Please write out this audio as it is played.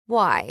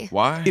Why?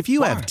 Why? If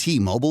you have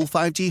T-Mobile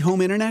 5G home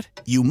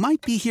internet, you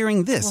might be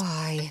hearing this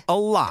Why? a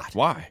lot.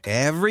 Why?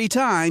 Every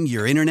time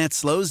your internet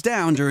slows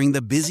down during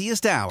the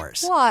busiest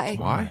hours. Why?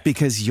 Why?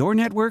 Because your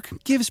network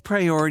gives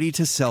priority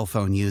to cell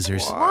phone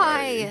users.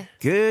 Why?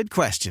 Good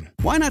question.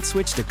 Why not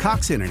switch to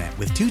Cox Internet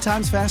with 2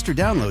 times faster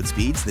download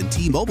speeds than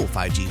T-Mobile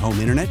 5G home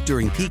internet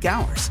during peak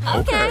hours?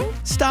 Okay.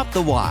 Stop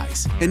the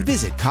whys and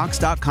visit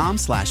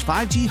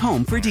cox.com/5G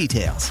home for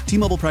details.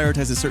 T-Mobile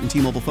prioritizes certain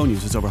T-Mobile phone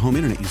users over home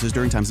internet users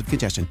during times of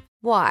congestion.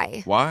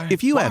 Why? Why?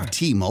 If you have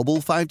T-Mobile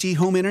 5G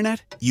home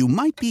internet, you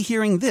might be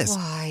hearing this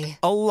Why?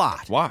 a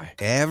lot. Why?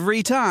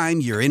 Every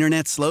time your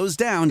internet slows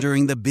down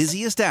during the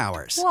busiest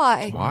hours.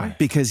 Why? Why?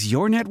 Because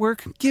your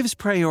network gives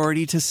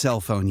priority to cell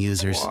phone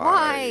users.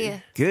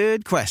 Why?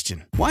 Good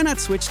question. Why not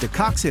switch to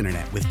Cox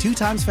Internet with 2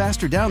 times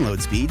faster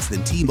download speeds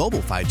than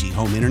T-Mobile 5G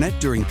home internet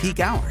during peak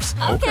hours?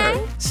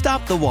 Okay.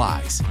 Stop the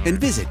whys and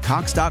visit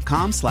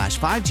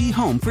cox.com/5G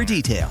home for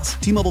details.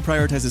 T-Mobile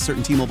prioritizes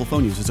certain T-Mobile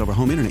phone users over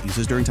home internet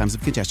users during times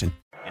of congestion.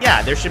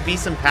 Yeah, there should be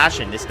some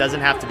passion. This doesn't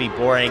have to be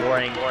boring. You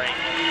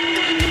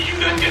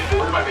guys get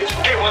bored by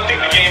baseball? Hey, one thing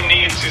the game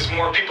needs is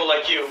more people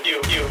like you.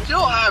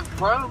 Still have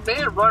grown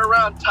men run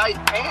around tight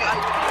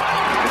pants.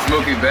 It's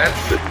Mookie Betts.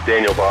 This is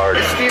Daniel Bard.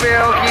 Steve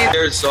Aoki.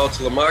 There's Sal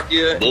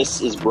Talamacchia. This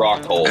is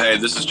Brock Holt. Hey,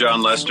 this is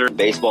John Lester.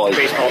 Baseball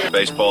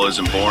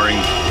isn't boring.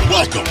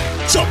 Welcome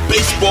to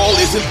Baseball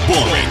Isn't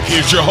Boring.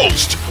 Here's your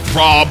host,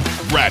 Rob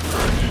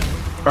Bradford.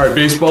 All right,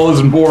 baseball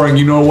isn't boring.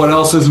 You know what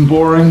else isn't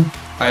boring?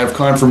 I have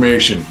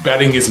confirmation.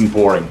 Betting isn't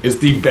boring. It's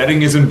the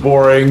Betting Isn't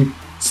Boring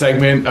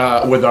segment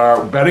with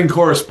our betting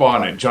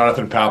correspondent,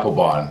 Jonathan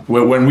Papelbon.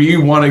 When we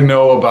want to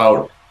know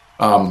about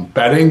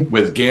betting,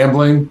 with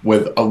gambling,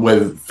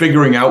 with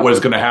figuring out what is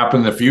going to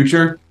happen in the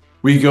future,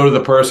 we go to the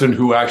person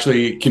who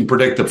actually can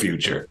predict the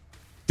future.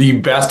 The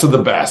best of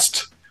the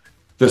best.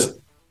 I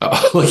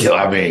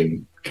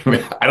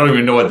don't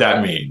even know what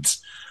that means.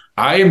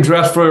 I am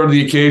dressed for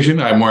the occasion.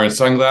 I'm wearing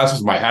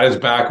sunglasses. My hat is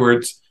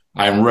backwards.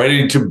 I'm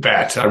ready to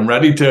bet. I'm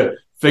ready to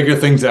figure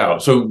things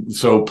out.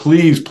 So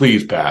please,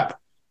 Pap.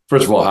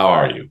 First of all, how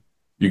are you?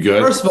 You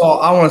good? First of all,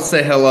 I want to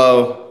say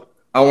hello.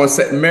 I want to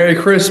say Merry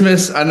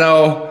Christmas. I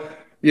know,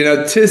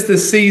 tis the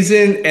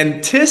season,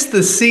 and tis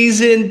the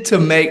season to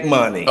make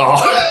money.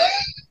 Oh.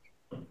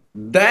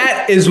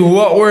 That is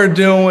what we're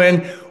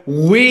doing.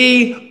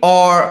 We're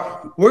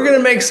going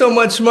to make so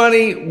much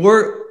money.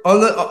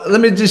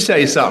 Let me just tell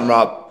you something,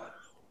 Rob.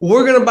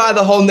 We're going to buy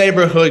the whole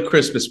neighborhood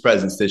Christmas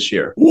presents this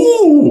year.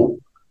 Ooh,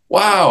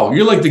 wow.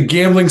 You're like the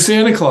gambling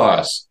Santa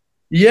Claus.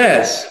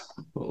 Yes.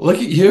 Look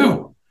at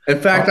you. In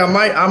fact, I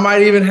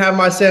might even have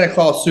my Santa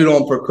Claus suit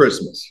on for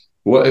Christmas.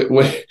 What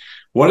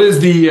is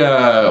the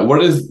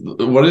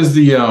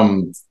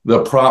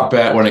prop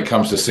bet when it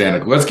comes to Santa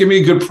Claus? Let's give me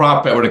a good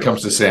prop bet when it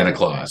comes to Santa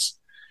Claus.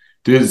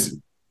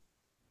 Think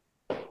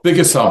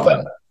of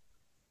something.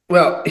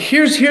 Well,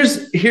 here's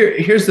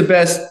the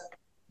best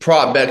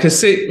prop bet, because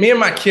see, me and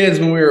my kids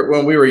when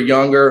we were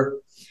younger,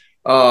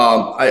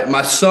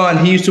 my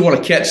son, he used to want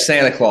to catch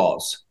Santa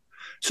Claus,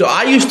 so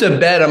I used to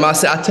bet him. I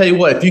said, "I tell you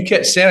what, if you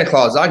catch Santa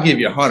Claus, I'll give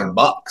you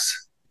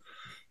 $100."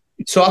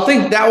 So I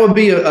think that would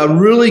be a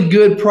really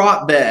good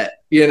prop bet.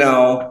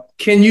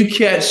 Can you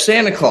catch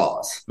Santa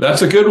Claus?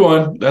 That's a good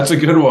one.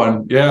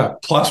 Yeah,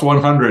 plus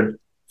 100.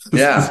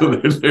 Yeah. So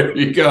there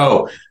you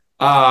go.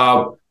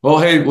 Well,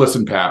 hey,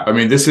 listen, Pap. I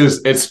mean,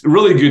 it's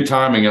really good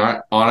timing,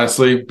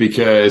 honestly,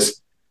 because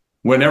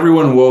when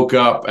everyone woke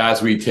up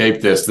as we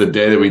taped this, the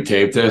day that we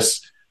taped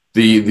this,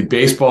 the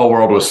baseball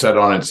world was set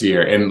on its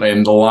ear,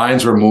 and the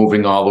lines were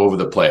moving all over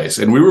the place.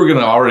 And we were going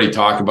to already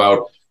talk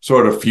about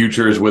sort of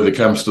futures when it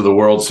comes to the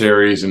World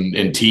Series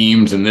and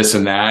teams and this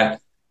and that.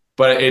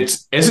 But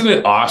isn't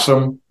it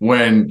awesome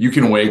when you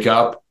can wake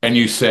up and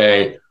you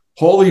say,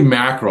 "Holy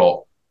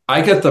mackerel,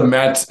 I got the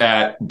Mets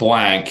at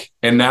blank,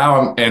 and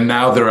now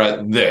they're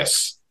at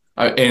this."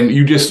 And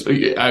you just,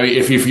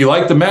 if you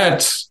like the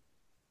Mets.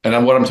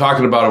 And what I'm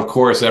talking about, of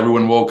course,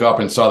 everyone woke up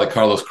and saw that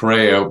Carlos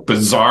Correa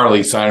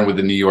bizarrely signed with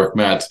the New York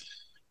Mets.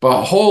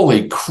 But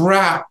holy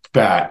crap,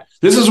 Pat!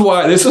 This is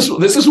why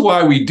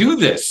we do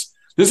this.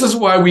 This is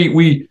why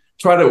we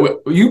try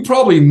to. You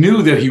probably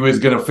knew that he was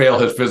going to fail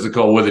his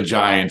physical with the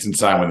Giants and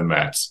sign with the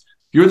Mets.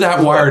 You're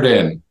that wired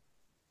in.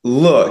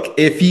 Look,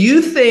 if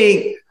you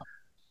think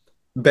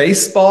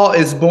baseball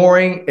is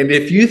boring, and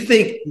if you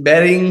think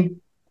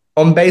betting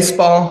on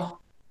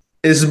baseball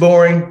is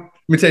boring, let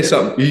me tell you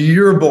something.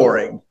 You're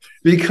boring,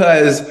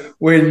 because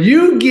when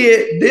you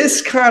get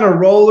this kind of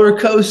roller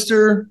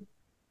coaster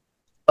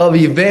of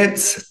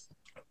events,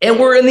 and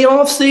we're in the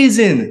off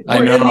season,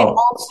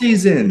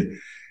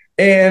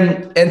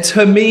 and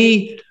to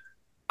me,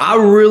 I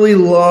really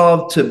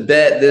love to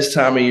bet this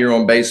time of year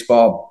on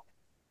baseball,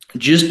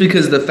 just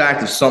because of the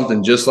fact of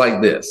something just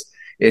like this.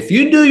 If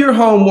you do your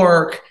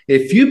homework,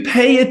 if you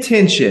pay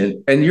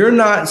attention, and you're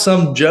not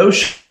some Joe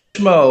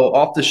Schmo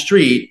off the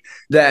street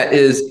that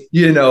is,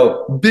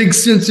 big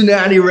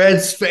Cincinnati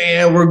Reds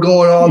fan, we're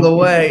going all the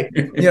way.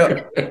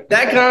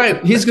 That guy,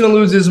 he's going to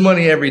lose his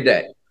money every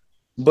day.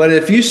 But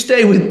if you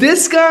stay with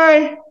this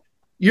guy,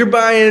 you're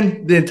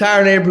buying the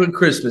entire neighborhood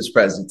Christmas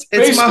presents.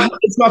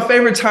 It's my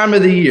favorite time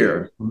of the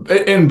year.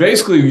 And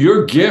basically,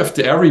 your gift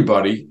to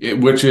everybody,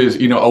 which is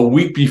a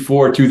week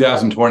before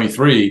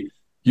 2023,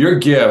 your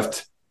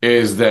gift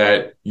is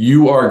that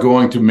you are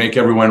going to make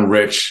everyone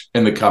rich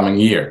in the coming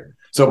year.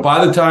 So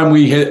by the time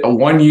we hit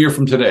 1 year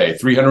from today,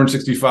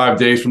 365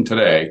 days from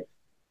today,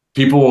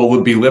 people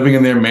will be living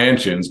in their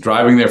mansions,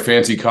 driving their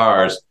fancy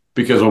cars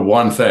because of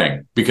one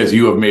thing, because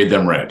you have made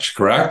them rich,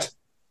 correct?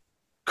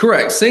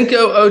 Correct.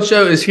 Cinco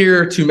Ocho is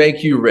here to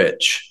make you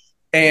rich.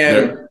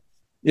 And,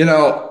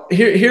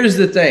 here's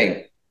the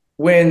thing.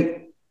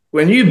 When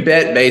you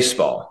bet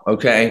baseball,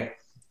 okay,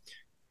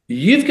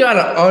 you've got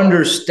to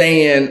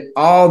understand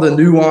all the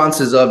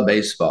nuances of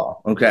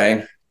baseball,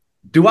 okay?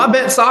 Do I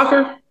bet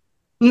soccer?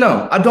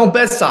 No, I don't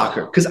bet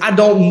soccer because I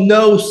don't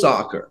know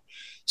soccer.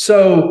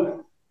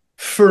 So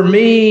for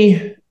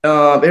me,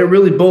 it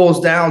really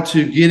boils down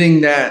to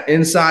getting that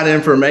inside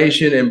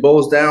information and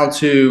boils down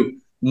to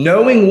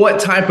knowing what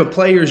type of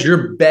players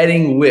you're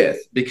betting with,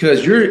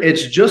 because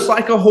it's just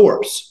like a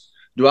horse.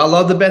 Do I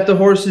love to bet the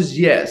horses?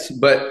 Yes,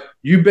 but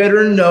you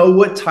better know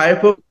what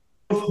type of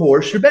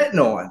horse you're betting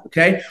on,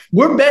 okay?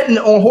 We're betting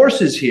on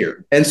horses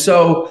here. And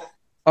so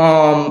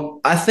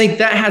I think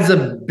that has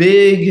a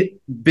big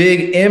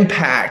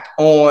impact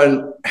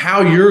on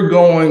how you're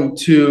going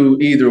to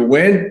either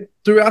win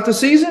throughout the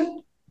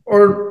season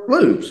or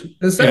lose.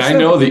 And I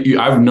know that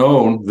I've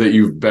known that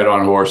you've bet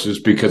on horses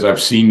because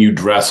I've seen you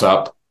dress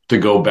up to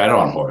go bet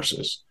on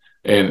horses.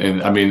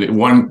 And I mean,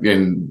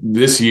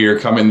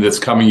 this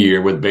coming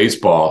year with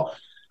baseball,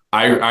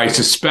 I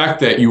suspect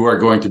that you are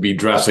going to be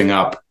dressing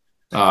up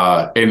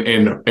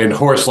in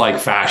horse-like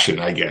fashion,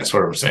 I guess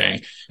what I'm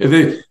saying.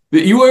 I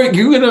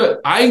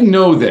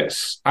know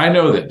this,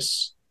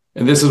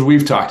 and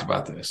we've talked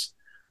about this.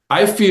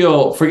 I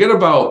feel, forget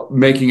about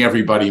making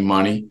everybody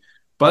money.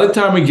 By the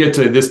time we get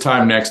to this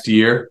time next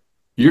year,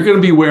 you're going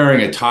to be wearing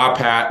a top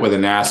hat with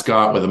an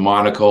ascot, with a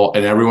monocle,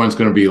 and everyone's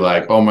going to be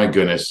like, oh my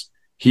goodness,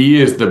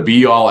 he is the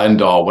be-all,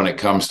 end-all when it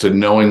comes to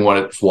knowing when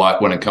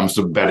it comes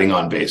to betting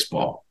on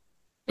baseball.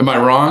 Am I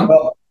wrong?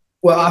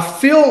 Well, I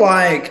feel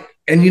like,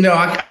 and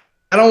I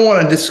don't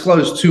want to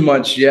disclose too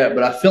much yet,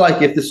 but I feel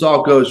like if this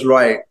all goes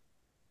right,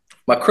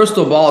 my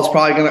crystal ball is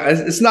probably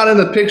it's not in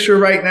the picture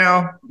right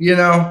now,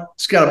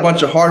 it's got a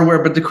bunch of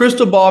hardware, but the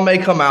crystal ball may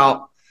come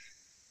out.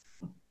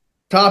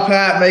 Top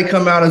hat may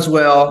come out as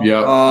well.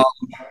 Yeah,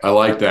 I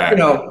like that.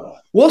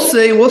 We'll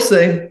see.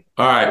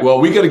 All right.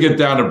 Well, we got to get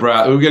down to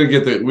Brad. We got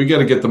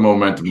to get the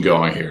momentum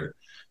going here.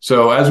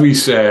 So as we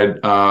said,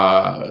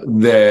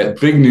 the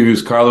big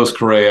news: Carlos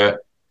Correa,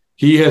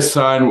 he has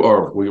signed,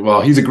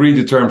 he's agreed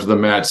to terms with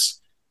the Mets,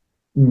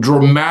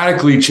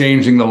 dramatically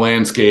changing the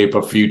landscape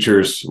of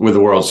futures with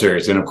the World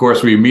Series. And of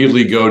course, we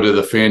immediately go to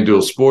the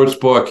FanDuel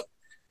Sportsbook.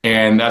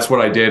 And that's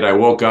what I did. I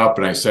woke up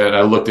and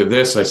I looked at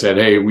this. I said,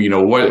 hey,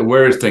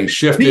 where is things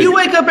shifted? Do you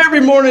wake up every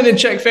morning and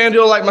check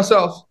FanDuel like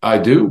myself? I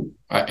do.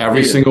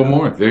 Every single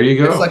morning. There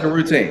you go. It's like a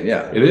routine.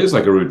 Yeah. It is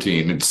like a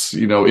routine. It's,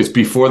 it's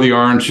before the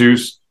orange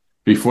juice,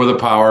 before the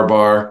power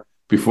bar,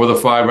 before the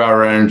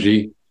 5-hour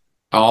energy,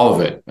 all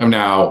of it. And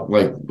now,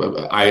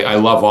 I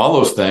love all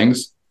those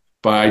things,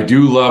 but I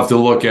do love to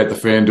look at the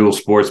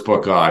FanDuel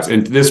Sportsbook odds.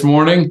 And this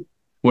morning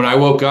when I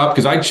woke up,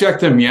 because I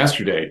checked them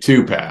yesterday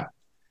too, Pat.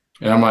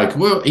 And I'm like,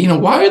 well,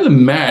 why are the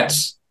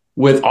Mets,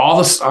 with all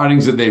the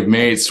signings that they've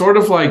made, sort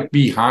of like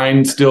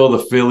behind still the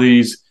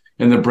Phillies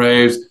and the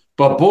Braves?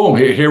 But boom,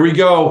 here we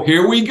go.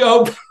 Here we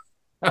go.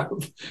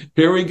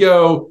 Here we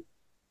go.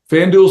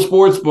 FanDuel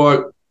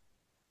Sportsbook,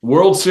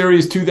 World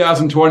Series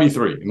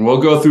 2023. And we'll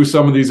go through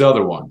some of these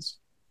other ones.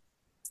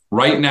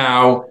 Right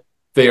now,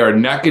 they are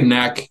neck and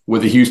neck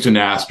with the Houston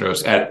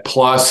Astros at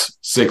plus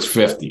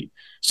 650.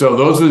 So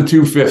those are the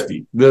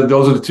 250.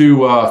 Those are the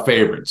two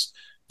favorites.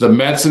 The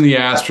Mets and the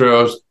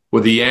Astros,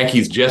 with the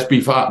Yankees just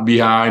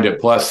behind at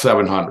plus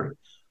 700.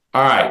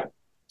 All right.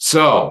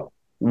 So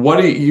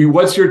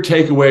what's your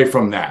takeaway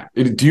from that?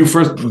 Do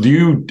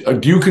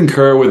you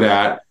concur with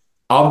that?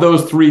 Of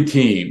those three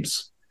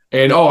teams,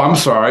 and I'm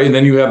sorry, and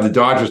then you have the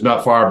Dodgers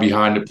not far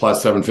behind at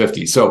plus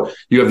 750. So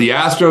you have the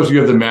Astros, you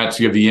have the Mets,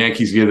 you have the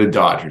Yankees, you have the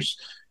Dodgers.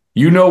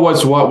 You know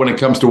what's what when it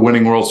comes to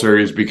winning World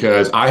Series,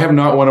 because I have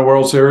not won a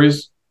World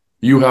Series.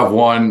 You have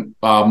won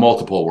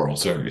multiple World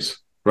Series.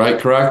 Right?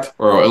 Correct?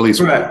 Or at least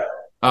correct.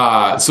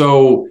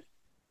 So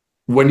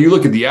when you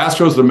look at the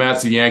Astros, the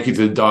Mets, the Yankees,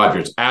 the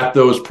Dodgers, at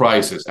those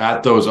prices,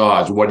 at those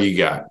odds, what do you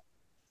got?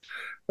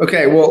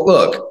 Okay, well,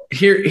 look,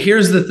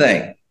 here's the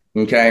thing,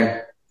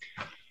 okay?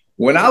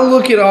 When I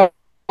look at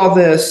all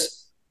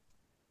this,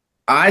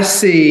 I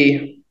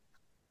see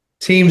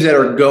teams that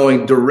are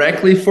going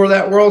directly for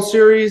that World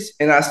Series,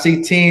 and I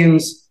see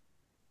teams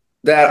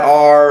that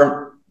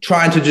are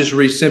trying to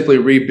just simply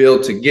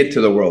rebuild to get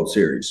to the World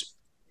Series.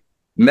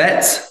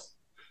 Mets,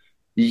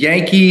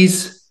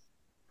 Yankees,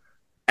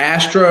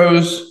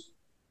 Astros,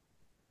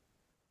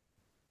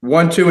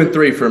 1, 2, and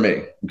 3 for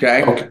me.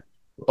 Okay.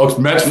 Oh,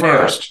 Mets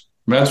first.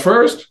 Mets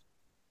first.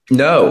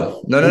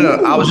 No.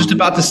 I was just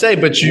about to say,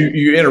 but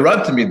you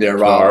interrupted me there,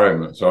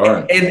 Rob. It's all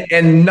right.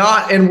 And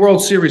not in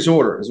World Series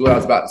order is what I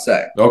was about to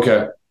say.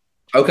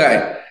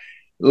 Okay.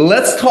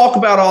 Let's talk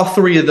about all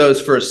three of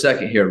those for a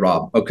second here,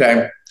 Rob.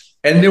 Okay.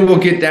 And then we'll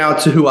get down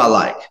to who I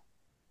like.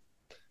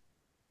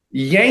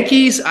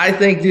 Yankees, I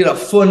think, did a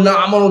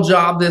phenomenal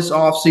job this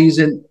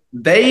offseason.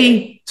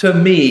 They, to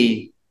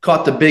me,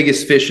 caught the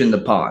biggest fish in the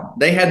pond.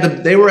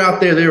 They were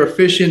out there, they were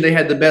fishing, they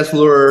had the best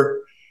lure.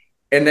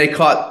 And they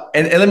caught,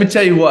 and let me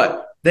tell you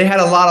what, they had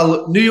a lot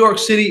of New York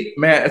City.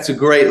 Man, it's a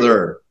great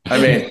lure. I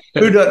mean,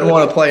 who doesn't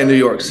want to play in New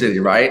York City,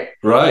 right?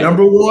 Right.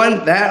 Number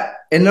one, that.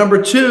 And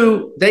number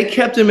two, they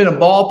kept him in a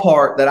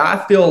ballpark that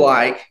I feel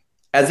like,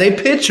 as a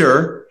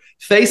pitcher,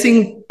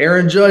 facing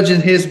Aaron Judge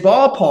in his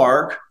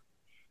ballpark,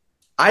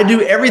 I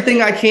do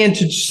everything I can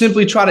to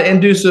simply try to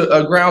induce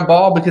a ground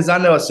ball because I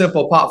know a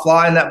simple pop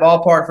fly in that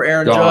ballpark for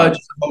Aaron Judge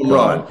is a home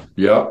run.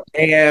 Yeah.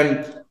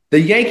 And the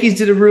Yankees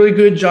did a really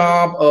good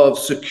job of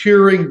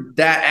securing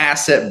that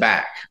asset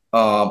back.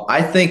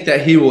 I think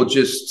that he will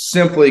just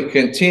simply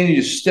continue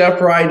to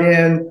step right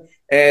in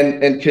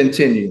and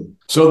continue.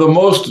 So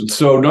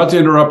not to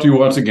interrupt you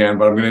once again,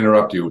 but I'm going to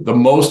interrupt you. The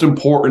most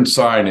important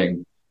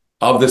signing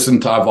of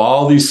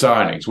all these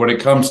signings, when it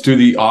comes to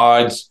the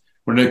odds,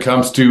 when it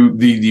comes to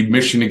the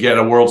mission to get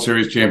a World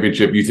Series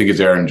championship, you think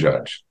it's Aaron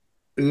Judge?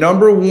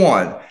 Number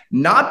one,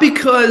 not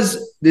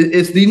because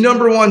it's the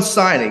number one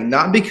signing,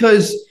 not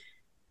because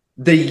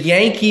the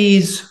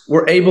Yankees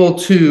were able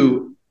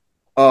to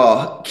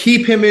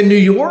keep him in New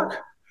York.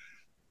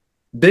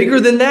 Bigger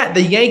than that,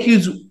 the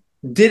Yankees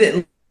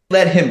didn't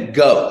let him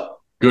go.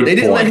 They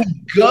didn't let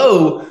him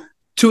go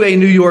to a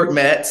New York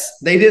Mets.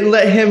 They didn't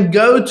let him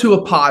go to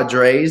a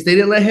Padres. They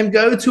didn't let him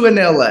go to an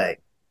LA,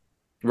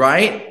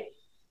 right?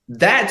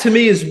 That to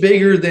me is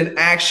bigger than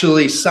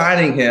actually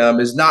signing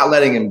him, is not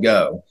letting him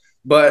go.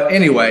 But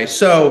anyway,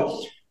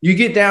 so you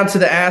get down to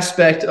the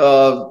aspect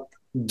of,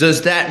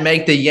 does that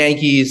make the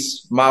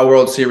Yankees my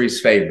World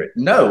Series favorite?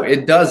 No,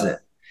 it doesn't.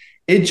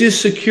 It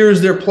just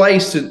secures their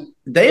place.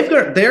 They're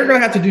going to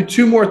have to do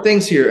two more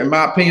things here. In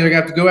my opinion, they're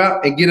going to have to go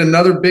out and get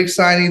another big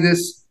signing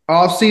this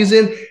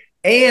offseason,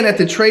 and at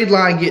the trade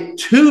line get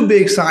two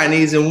big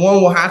signees, and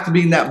one will have to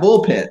be in that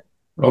bullpen.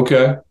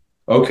 Okay.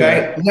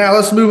 Now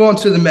let's move on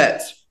to the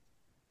Mets.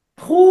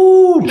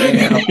 Ooh,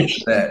 man.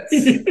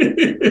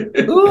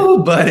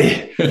 Ooh,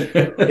 buddy.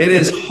 It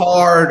is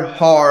hard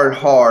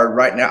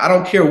right now. I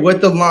don't care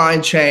what the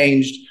line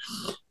changed.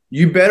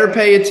 You better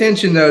pay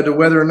attention, though, to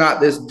whether or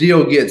not this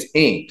deal gets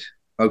inked,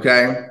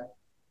 okay,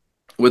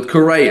 with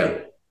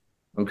Correa,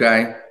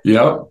 okay?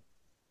 Yep.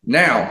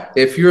 Now,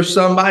 if you're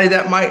somebody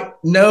that might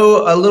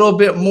know a little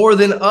bit more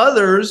than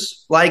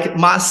others, like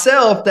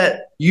myself,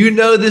 that you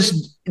know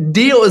this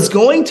deal is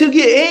going to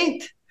get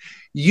inked,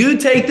 you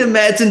take the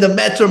Mets, and the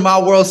Mets are my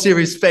World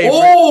Series favorite.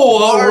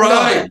 Oh, all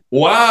right.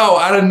 Wow,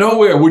 out of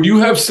nowhere. Would you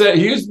have said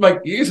they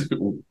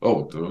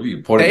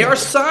are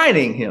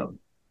signing him.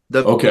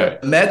 The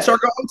Mets are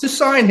going to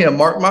sign him,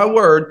 mark my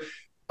word.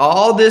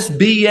 All this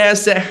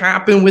BS that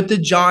happened with the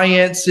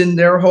Giants and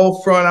their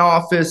whole front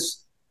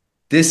office,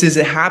 this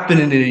isn't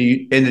happening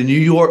in the New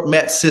York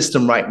Mets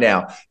system right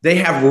now. They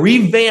have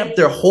revamped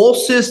their whole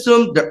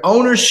system, their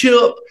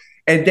ownership,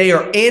 and they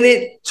are in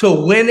it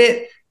to win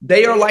it.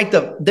 They are like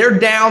they're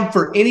down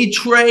for any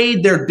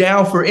trade. They're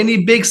down for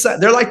any big side.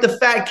 They're like the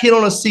fat kid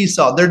on a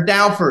seesaw. They're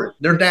down for it.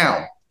 They're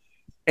down.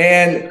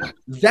 And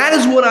that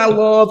is what I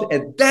love.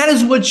 And that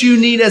is what you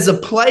need as a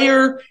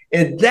player.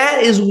 And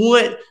that is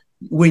what,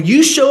 when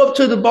you show up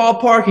to the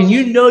ballpark and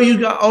you know you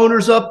got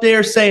owners up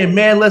there saying,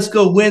 man, let's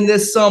go win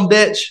this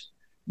sumbitch,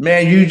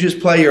 man, you just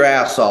play your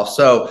ass off.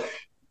 So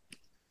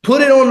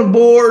put it on the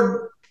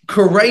board.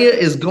 Correa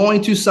is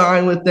going to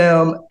sign with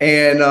them.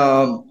 And,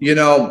 you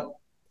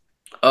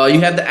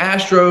have the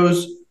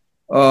Astros.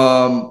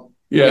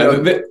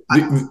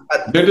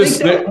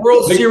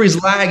 World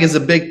Series lag is a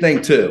big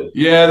thing too.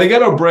 Yeah, they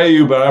got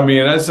Abreu, but I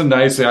mean that's a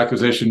nice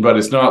acquisition. But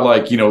it's not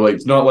like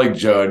it's not like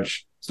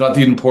Judge. It's not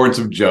the importance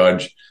of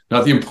Judge.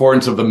 Not the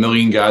importance of the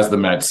million guys the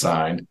Mets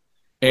signed.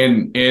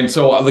 And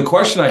so the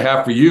question I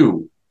have for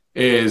you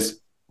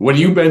is, when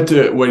you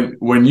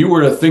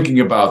were thinking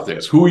about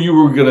this, who you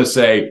were going to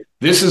say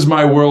this is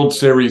my World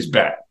Series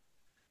bet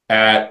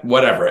at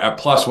whatever, at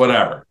plus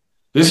whatever.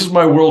 This is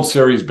my World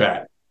Series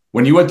bet.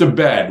 When you went to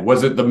bed,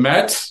 was it the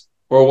Mets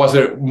or was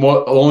it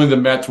only the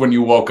Mets when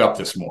you woke up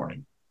this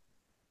morning?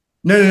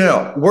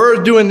 No.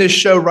 We're doing this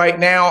show right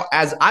now.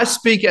 As I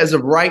speak as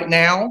of right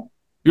now.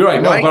 You're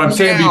right. No, but I'm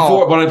saying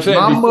before. But I'm saying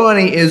my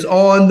money is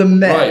on the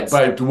Mets.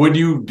 Right, but would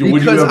you?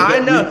 Because I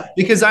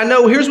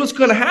know. Here's what's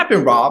going to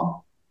happen,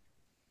 Rob.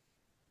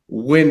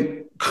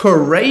 When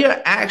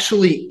Correa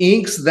actually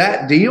inks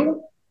that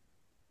deal,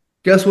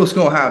 guess what's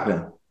going to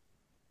happen?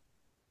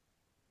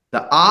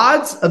 The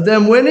odds of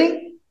them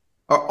winning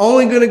are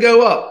only going to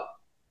go up.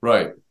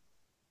 Right.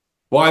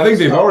 Well, I think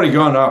they've already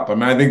gone up. I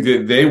mean, I think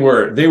that they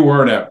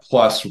weren't at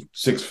plus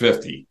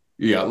 650.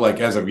 Yeah, like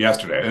as of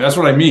yesterday, and that's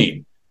what I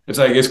mean. It's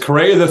like, is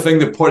Correa the thing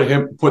that put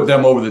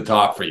them over the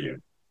top for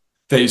you?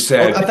 They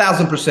said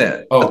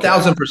 1,000%.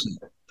 1,000%.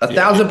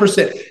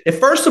 1,000%. If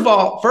first of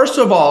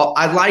all,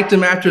 I liked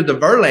him after the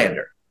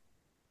Verlander.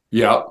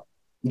 Yeah.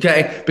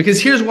 Okay,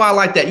 because here's why I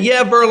like that.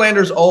 Yeah,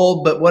 Verlander's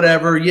old, but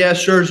whatever. Yeah,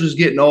 Scherzer's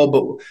getting old,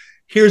 but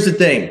here's the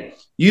thing.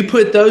 You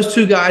put those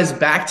two guys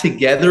back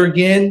together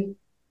again,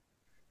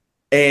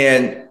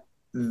 and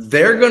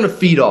they're going to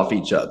feed off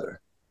each other.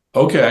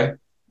 Okay.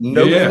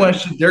 No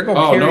question. They're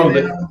going to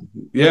carry them.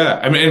 Yeah.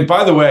 I mean, and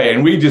by the way,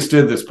 and we just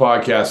did this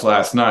podcast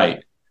last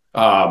night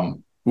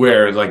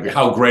where, like,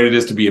 how great it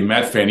is to be a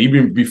Met fan,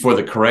 even before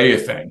the Correa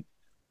thing.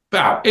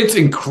 Wow, it's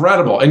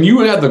incredible. And you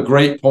had the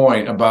great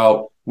point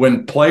about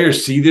when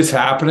players see this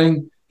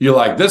happening, you're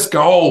like, let's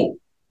go,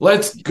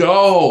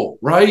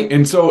 right?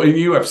 And so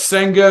you have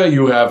Senga,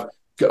 you have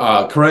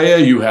Correa,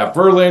 you have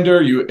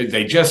Verlander,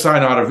 they just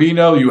signed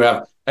Ottavino, you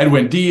have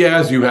Edwin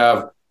Diaz, you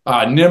have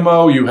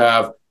Nimmo, you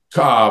have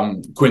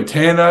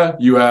Quintana,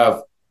 you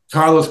have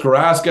Carlos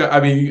Carrasco.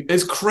 I mean,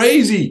 it's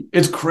crazy.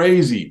 It's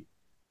crazy.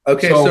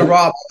 Okay, so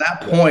Rob, on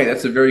that point,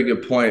 that's a very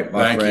good point,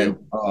 my friend.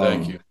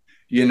 Thank you.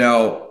 You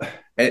know,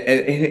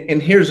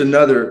 and here's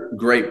another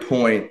great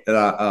point that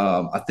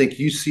I think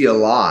you see a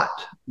lot,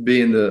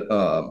 being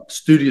the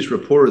studious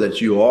reporter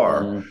that you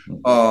are.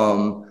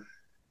 Mm-hmm.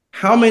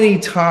 How many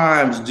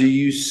times do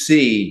you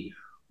see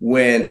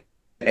when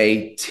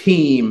a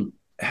team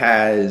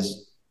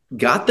has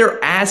got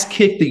their ass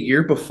kicked the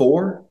year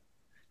before,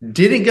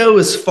 didn't go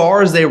as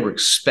far as they were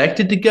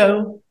expected to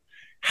go,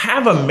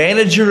 have a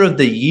manager of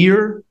the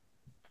year?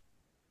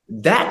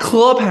 That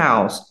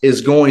clubhouse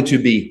is going to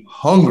be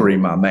hungry,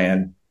 my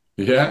man.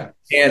 Yeah.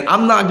 And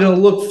I'm not going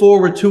to look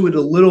forward to it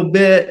a little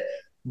bit,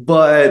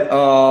 but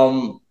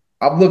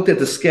I've looked at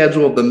the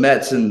schedule of the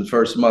Mets in the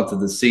first month of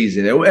the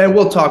season, and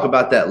we'll talk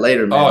about that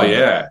later, man. Oh,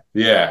 yeah.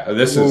 Yeah.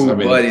 This is,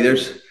 buddy,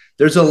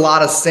 there's a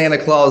lot of Santa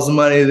Claus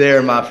money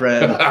there, my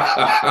friend.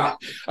 I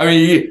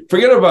mean,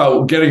 forget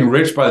about getting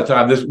rich by the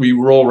time we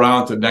roll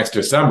around to next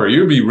December.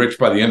 You'll be rich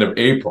by the end of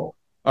April.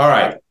 All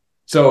right.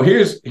 So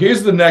here's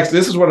the next.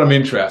 This is what I'm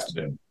interested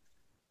in.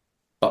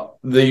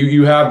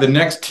 You have the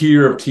next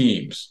tier of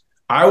teams.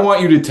 I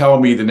want you to tell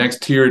me the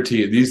next tier of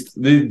teams.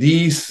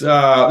 These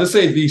let's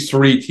say these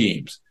three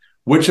teams.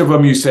 Which of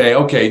them you say,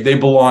 okay, they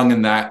belong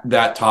in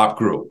that top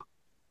group?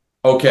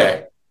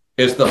 Okay,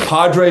 it's the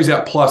Padres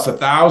at plus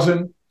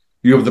 1,000.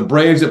 You have the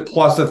Braves at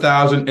plus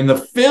 1,000, and the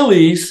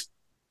Phillies,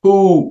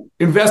 who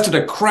invested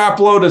a crap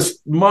load of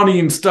money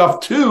and stuff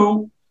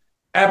too,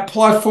 at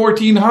plus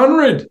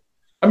 1,400.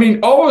 I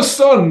mean, all of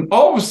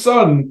a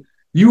sudden,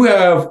 you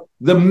have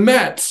the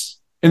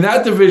Mets in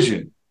that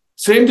division,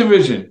 same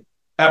division,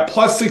 at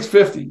plus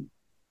 650.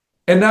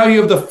 And now you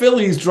have the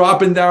Phillies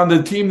dropping down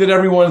the team that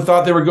everyone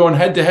thought they were going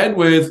head-to-head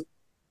with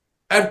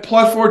at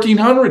plus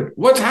 1,400.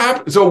 What's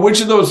happening? So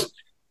which of those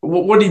 –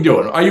 what are you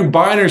doing? Are you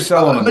buying or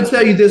selling? I'm going to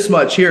tell you this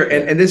much here,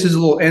 and this is a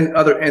little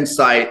other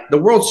insight. The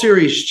World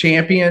Series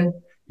champion,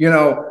 you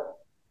know,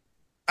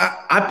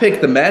 I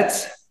picked the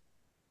Mets.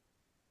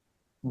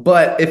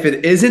 But if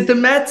it isn't the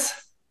Mets,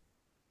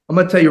 I'm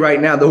going to tell you right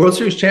now, the World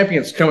Series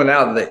champion is coming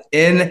out of the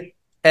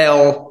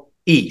NL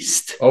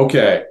East.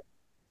 Okay.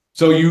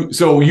 So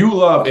you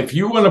love, if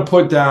you want to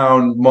put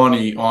down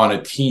money on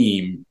a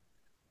team,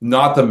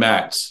 not the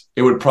Mets,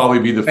 it would probably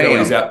be the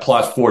Phillies at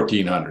plus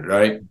 1,400,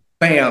 right?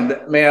 Bam,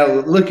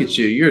 man! Look at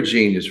you. You're a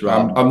genius,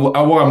 Rob.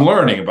 I'm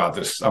learning about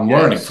this. I'm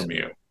learning from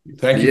you.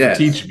 Thank you for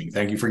teaching me.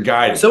 Thank you for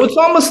guiding. So it's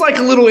almost like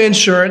a little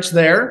insurance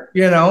there,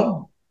 you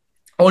know.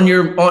 On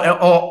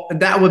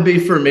that would be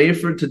for me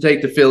to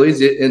take the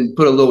Phillies and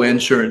put a little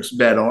insurance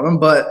bet on them.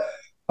 But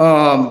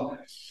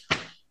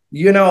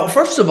you know,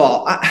 first of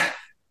all,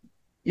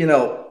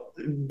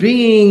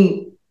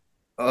 being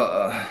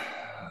from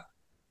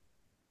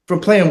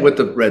playing with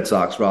the Red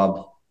Sox,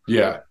 Rob.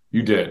 Yeah,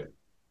 you did.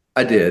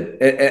 I did,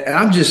 and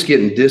I'm just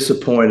getting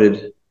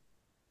disappointed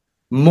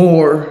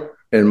more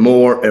and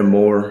more and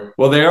more.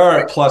 Well, they are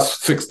at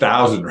plus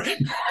 6,000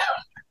 right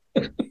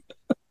now.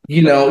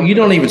 You know, you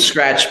don't even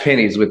scratch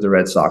pennies with the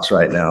Red Sox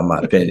right now, in my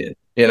opinion.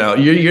 You know,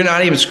 you're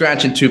not even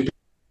scratching two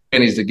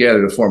pennies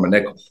together to form a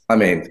nickel. I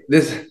mean,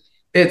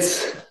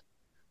 it's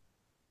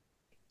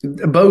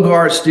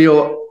Bogart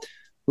still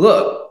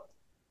look,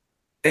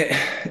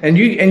 and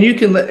you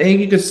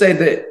can say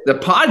that the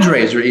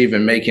Padres are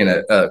even making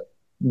a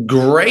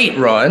great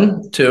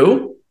run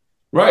too.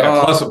 Right,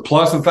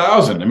 plus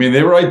 1,000. I mean,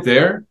 they're right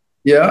there.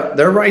 Yeah,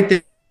 they're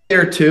right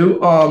there too.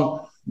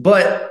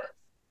 But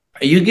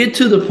you get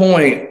to the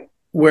point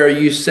where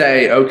you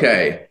say,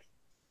 okay,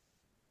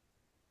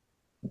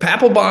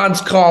 Papelbon's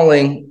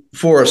calling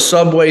for a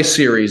Subway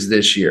Series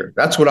this year.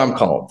 That's what I'm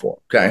calling for.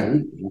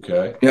 Okay.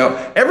 Okay. You know,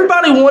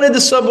 everybody wanted the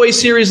Subway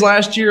Series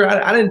last year.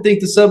 I didn't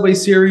think the Subway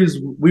Series,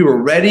 we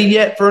were ready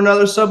yet for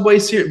another Subway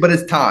Series, but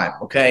it's time.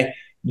 Okay.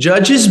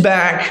 Judge is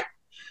back.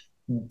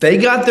 They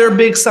got their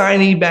big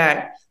signee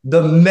back.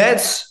 The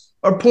Mets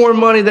are pouring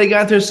money. They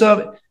got their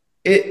sub.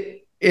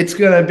 It's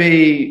going to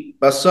be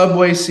a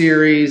Subway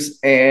Series,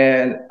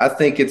 and I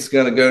think it's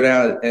going to go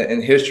down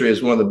in history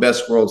as one of the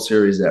best World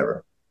Series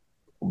ever.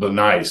 But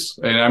nice.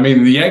 And, I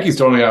mean, the Yankees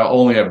don't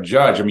only have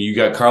Judge. I mean, you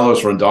got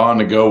Carlos Rodon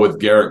to go with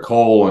Garrett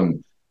Cole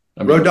and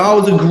I mean,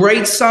 Rodon was a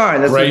great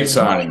sign. That's great a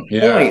signing.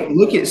 great Yeah. point.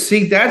 Look at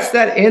that's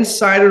that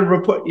insider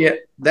report. Yeah,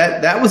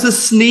 that was a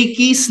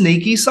sneaky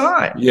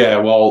sign. Yeah,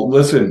 well,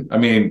 listen, I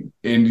mean,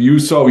 and you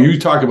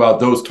talk about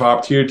those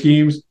top tier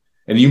teams,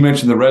 and you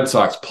mentioned the Red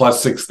Sox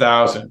plus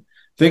 6,000.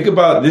 Think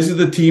about this is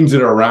the teams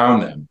that are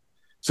around them.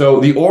 So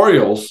the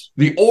Orioles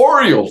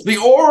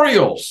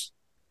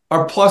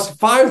are plus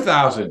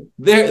 5,000.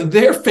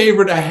 They're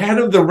favored ahead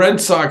of the Red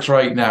Sox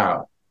right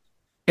now.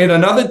 And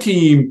another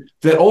team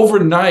that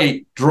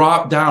overnight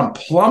dropped down,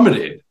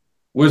 plummeted,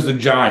 was the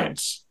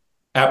Giants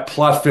at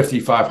plus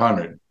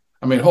 5,500.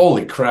 I mean,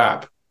 holy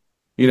crap.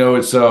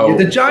 It's so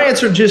the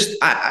Giants are just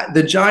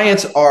the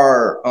Giants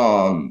are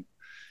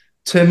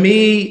to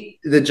me,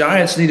 the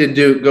Giants need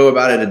to go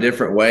about it a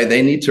different way.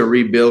 They need to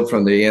rebuild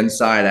from the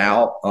inside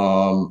out.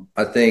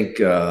 I think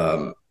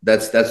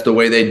that's the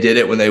way they did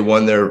it when they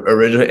won their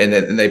original,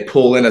 and they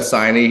pull in a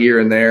signee here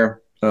and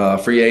there,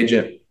 free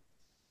agent.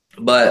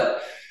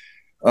 But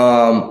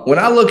when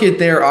I look at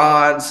their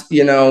odds,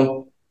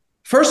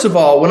 first of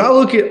all, when I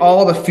look at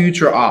all the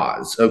future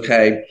odds,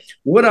 okay,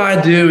 what I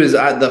do is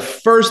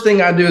the first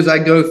thing I do is I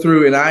go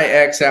through and I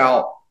X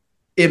out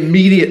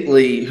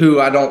immediately who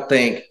I don't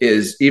think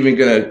is even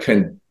going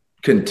to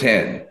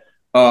contend.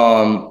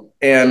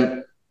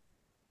 And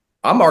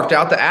I marked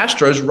out the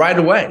Astros right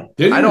away.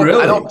 I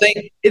don't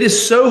think it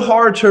is so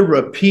hard to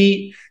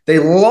repeat. They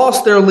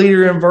lost their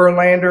leader in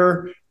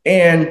Verlander,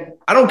 and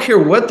I don't care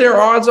what their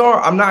odds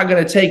are. I'm not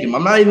going to take them.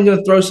 I'm not even going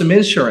to throw some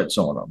insurance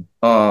on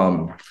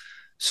them.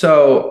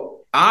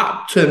 So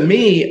to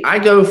me, I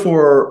go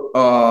for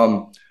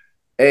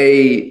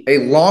a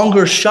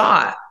longer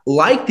shot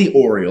like the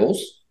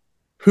Orioles,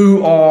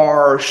 who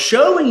are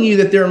showing you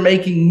that they're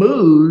making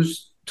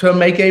moves to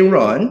make a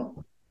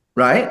run,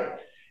 right?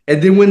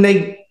 And then when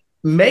they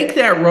make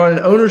that run,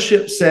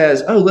 ownership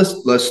says, "Oh,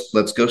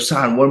 let's go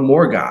sign one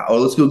more guy, or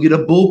let's go get a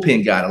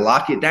bullpen guy to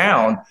lock it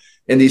down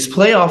in these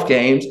playoff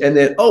games." And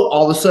then,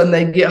 all of a sudden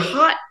they get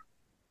hot,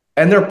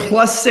 and they're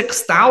plus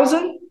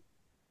 6,000.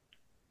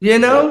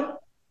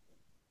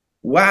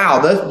 Wow,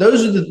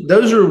 those are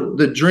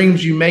the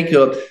dreams you make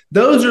up.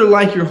 Those are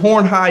like your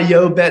horn high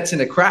yo bets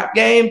in a crap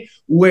game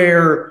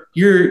where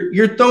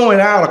you're throwing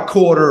out a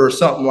quarter or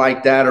something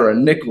like that, or a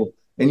nickel,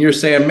 and you're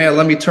saying, "Man,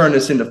 let me turn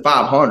this into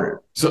 500."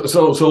 So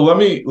let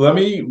me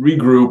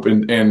regroup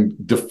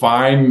and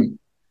define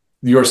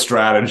your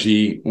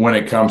strategy when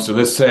it comes to,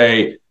 let's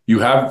say you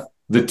have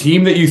the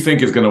team that you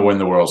think is going to win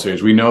the World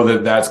Series. We know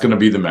that that's going to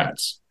be the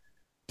Mets.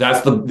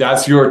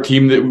 That's your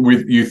team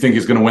that you think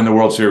is going to win the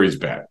World Series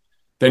bet.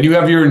 Then you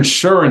have your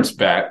insurance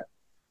bet,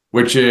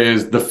 which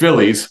is the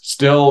Phillies.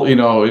 Still,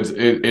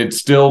 it's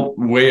still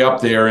way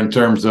up there in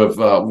terms of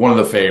one of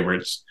the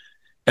favorites.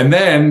 And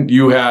then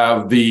you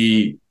have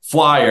the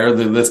flyer.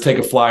 Let's take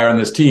a flyer on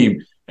this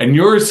team. And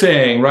you're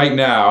saying right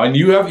now, and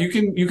you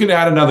can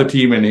add another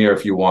team in here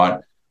if you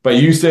want, but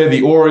you said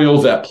the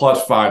Orioles at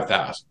plus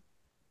 5,000.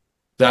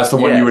 That's the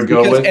one you would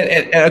go with.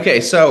 And okay,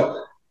 so.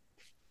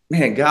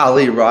 Man,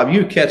 golly, Rob,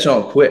 you catch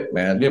on quick,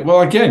 man. Yeah,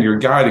 well, again, you're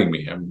guiding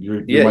me.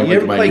 You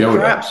ever play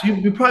craps?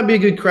 You'd probably be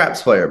a good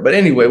craps player. But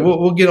anyway,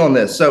 we'll get on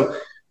this. So,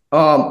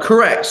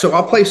 correct. So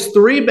I'll place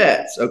 3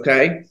 bets,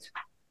 okay?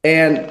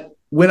 And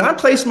when I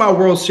place my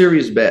World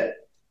Series bet,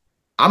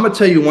 I'm going to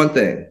tell you one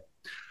thing.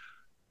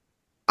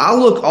 I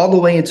look all the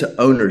way into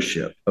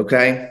ownership,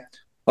 okay?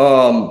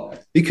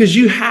 Because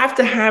you have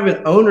to have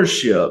an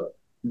ownership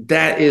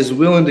that is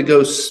willing to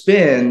go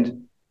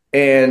spend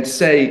and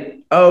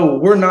say, "Oh,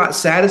 we're not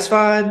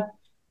satisfied."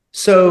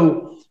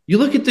 So you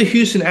look at the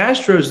Houston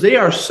Astros, they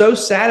are so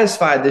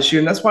satisfied this year.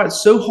 And that's why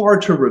it's so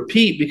hard to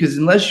repeat, because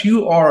unless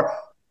you are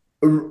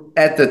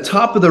at the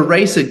top of the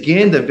race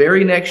again the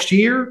very next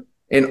year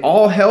and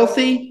all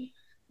healthy,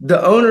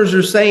 the owners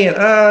are saying,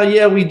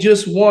 yeah, we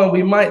just won.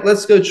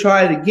 Let's go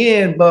try it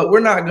again, but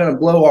we're not going to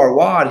blow our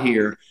wad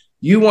here.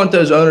 You want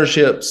those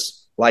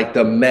ownerships like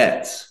the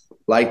Mets,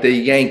 like the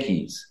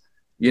Yankees,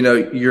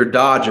 your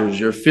Dodgers,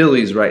 your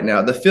Phillies right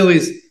now. The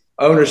Phillies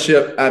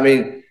ownership, I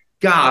mean,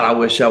 God, I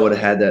wish I would have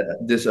had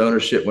this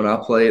ownership when I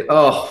played.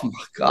 Oh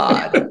my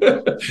God!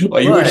 Well,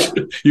 you wish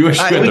you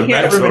had the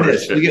Mets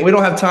ownership. We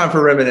don't have time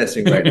for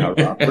reminiscing right now,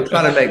 Rob. We're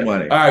trying to make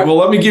money. All right. Well,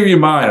 let me give you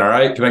mine. All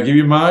right. Can I give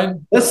you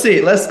mine? Let's see.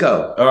 Let's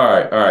go. All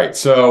right.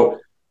 So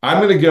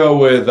I'm going to go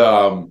with.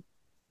 I'm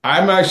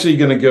actually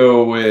going to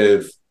go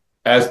with,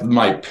 as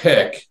my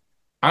pick,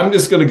 I'm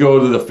just going to go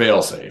to the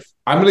failsafe.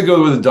 I'm going to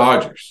go with the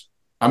Dodgers.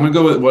 I'm going to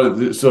go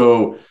with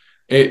So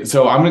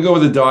I'm going to go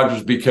with the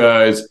Dodgers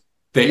because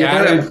they're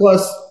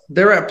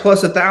at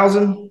plus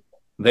 1,000.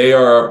 They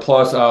are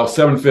plus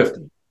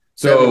 750.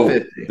 So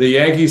 750. The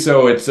Yankees.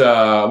 So it's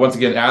once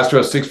again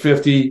Astros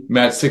 650,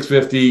 Mets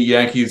 650,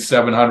 Yankees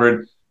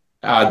 700,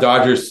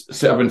 Dodgers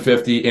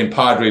 750, and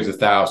Padres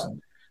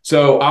 1,000.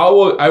 So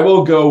I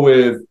will go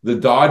with the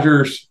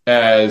Dodgers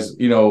as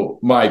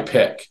my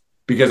pick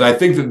because I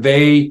think that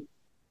they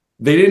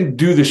didn't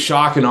do the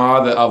shock and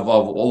awe of a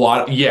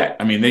lot yet.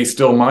 I mean, they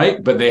still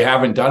might, but they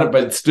haven't done it.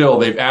 But still,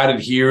 they've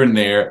added here and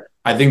there.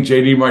 I think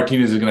JD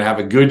Martinez is going to have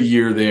a good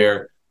year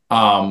there.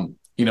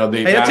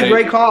 That's a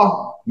great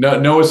call.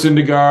 Noah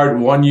Syndergaard,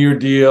 1-year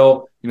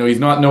deal. He's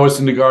not Noah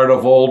Syndergaard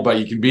of old, but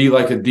he can be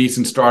like a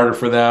decent starter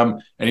for them.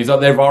 And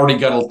they've already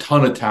got a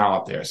ton of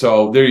talent there.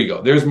 So there you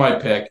go. There's my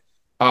pick.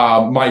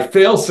 My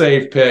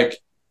fail-safe pick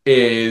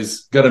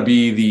is going to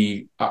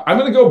be I'm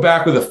going to go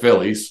back with the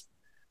Phillies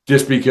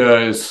just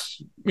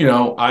because,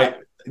 to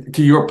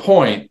your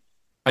point,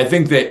 I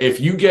think that if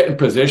you get in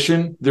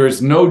position, there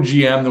is no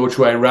GM which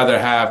I'd rather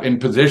have in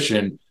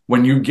position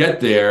when you get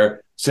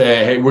there,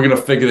 say, hey, we're going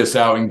to figure this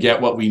out and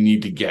get what we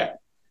need to get.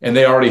 And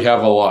they already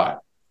have a lot.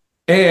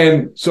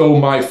 And so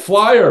my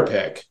flyer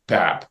pick,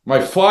 Pap,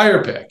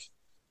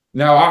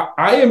 now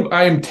I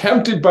am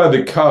tempted by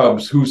the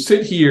Cubs, who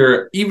sit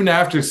here even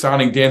after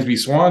signing Dansby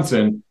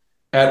Swanson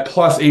at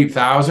plus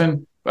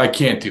 8,000. I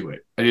can't do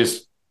it.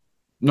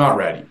 Not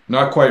ready.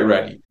 Not quite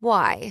ready.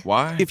 Why?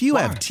 If you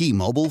have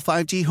T-Mobile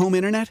 5G home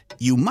internet,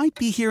 you might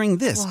be hearing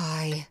this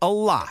a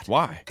lot.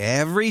 Why?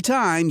 Every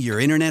time your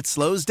internet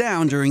slows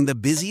down during the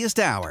busiest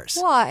hours.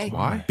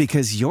 Why?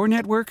 Because your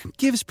network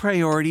gives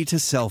priority to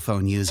cell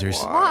phone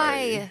users.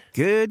 Why?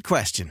 Good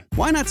question.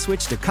 Why not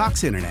switch to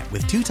Cox Internet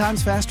with 2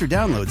 times faster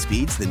download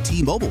speeds than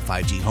T-Mobile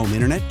 5G home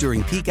internet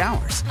during peak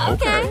hours?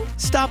 Okay.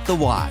 Stop the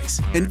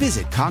whys and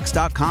visit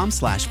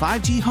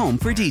cox.com/5G home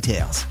for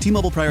details.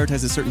 T-Mobile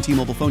prioritizes certain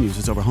T-Mobile phone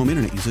users over home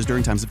internet users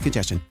during times of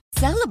congestion.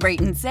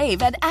 Celebrate and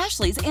save at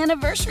Ashley's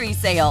Anniversary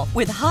Sale.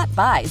 With Hot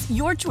Buys,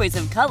 your choice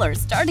of colors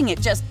starting at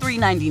just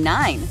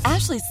 $3.99.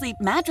 Ashley Sleep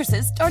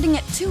mattresses starting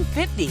at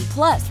 $2.50.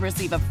 Plus,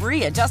 receive a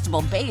free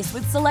adjustable base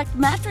with select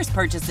mattress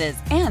purchases.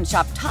 And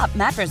shop top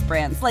mattress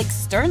brands like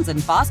Stearns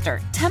 &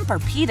 Foster,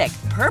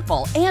 Tempur-Pedic,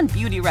 Purple, and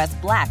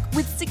Beautyrest Black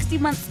with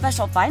 60-month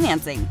special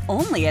financing.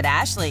 Only at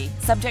Ashley.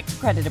 Subject to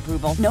credit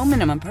approval. No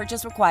minimum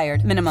purchase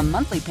required. Minimum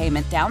monthly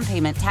payment, down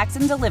payment, tax,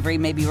 and delivery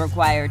may be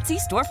required. See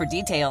store for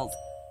details.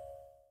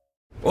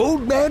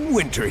 Old Man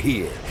Winter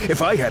here.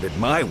 If I had it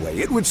my way,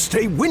 it would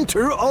stay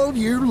winter all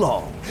year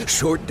long.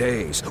 Short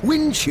days,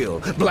 wind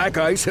chill, black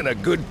ice, and a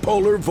good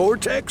polar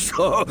vortex.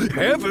 Oh,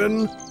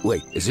 heaven!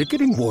 Wait, is it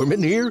getting warm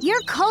in here?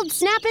 Your cold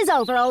snap is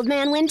over, Old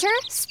Man Winter.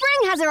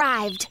 Spring has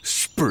arrived.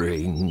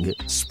 Spring.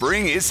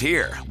 Spring is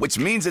here, which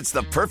means it's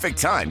the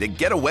perfect time to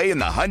get away in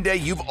the Hyundai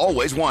you've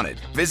always wanted.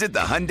 Visit the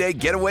Hyundai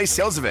Getaway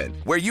Sales Event,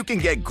 where you can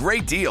get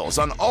great deals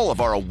on all of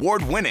our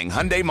award-winning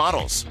Hyundai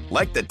models,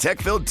 like the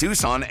tech-filled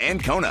Tucson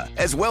and Kona,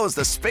 as well as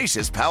the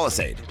spacious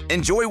Palisade.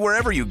 Enjoy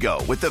wherever you go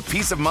with the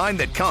peace of mind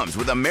that comes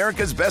with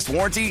America's best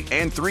warranty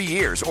and 3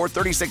 years or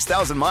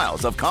 36,000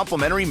 miles of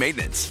complimentary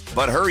maintenance.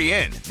 But hurry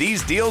in,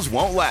 these deals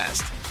won't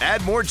last.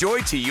 Add more joy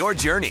to your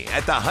journey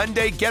at the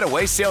Hyundai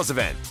Getaway Sales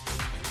Event.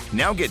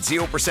 Now get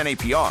 0%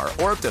 APR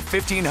or up to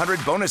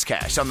 $1,500 bonus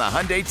cash on the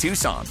Hyundai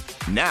Tucson.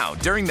 Now,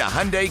 during the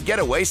Hyundai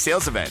Getaway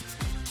Sales Event.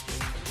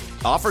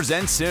 Offers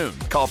end soon.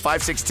 Call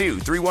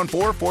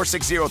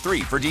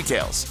 562-314-4603 for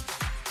details.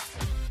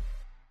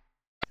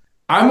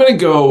 I'm going to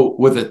go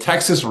with the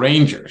Texas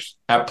Rangers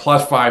at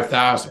plus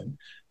 5,000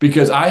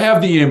 because I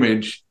have the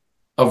image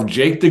of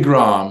Jake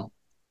DeGrom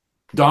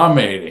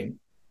dominating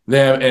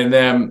them and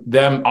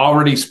them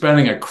already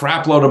spending a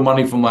crap load of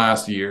money from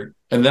last year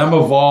and them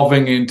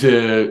evolving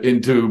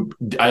into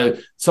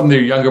some of their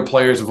younger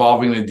players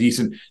evolving into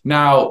decent.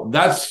 Now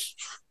that's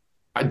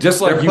just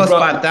like they're plus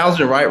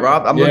 5,000, right,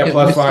 Rob?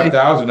 Plus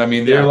 5,000. I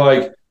mean, they're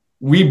like.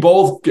 We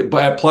both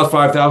at plus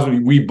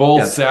 5,000. We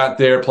both sat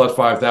there plus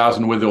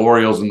 5,000 with the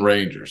Orioles and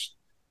Rangers,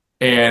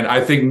 and I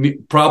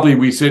think probably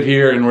we sit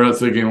here and we're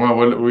thinking, well,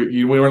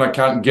 we're not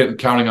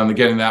counting on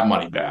getting that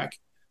money back,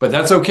 but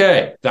that's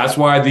okay. That's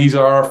why these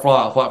are our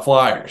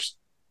flyers,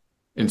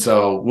 and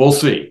so we'll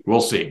see.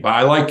 But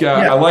I like.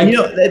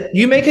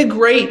 You make a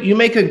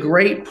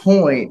great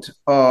point.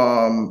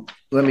 Let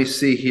me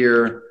see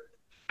here.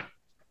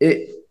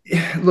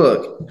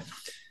 Look,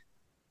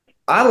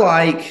 I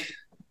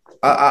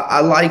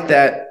like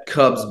that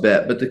Cubs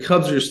bet, but the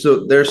Cubs are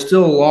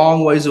still a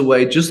long ways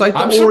away. Just like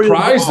I'm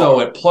surprised though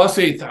at plus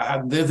 8.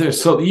 They're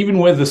so even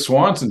with the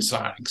Swanson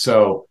signing.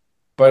 So,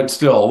 but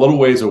still a little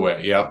ways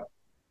away. Yep,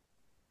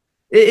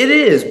 it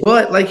is.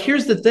 But like,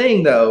 here's the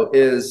thing though: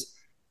 is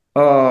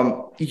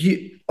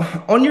you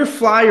on your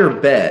flyer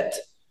bet,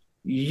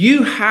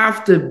 you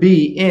have to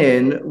be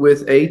in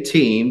with a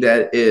team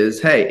that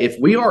is, hey, if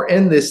we are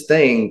in this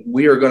thing,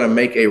 we are going to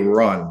make a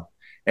run.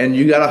 And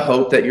you got to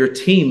hope that your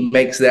team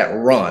makes that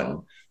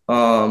run.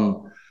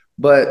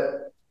 But,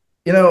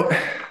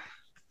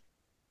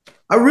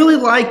 I really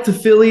like the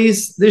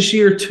Phillies this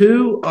year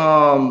too.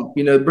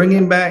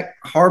 Bringing back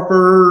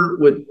Harper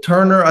with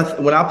Turner.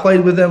 When I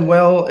played with them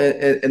well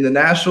in the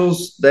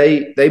Nationals,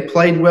 they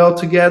played well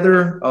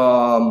together.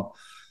 I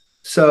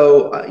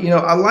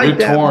like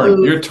that.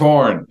 You're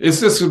torn.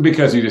 It's just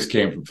because you just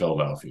came from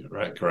Philadelphia,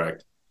 right?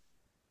 Correct.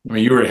 I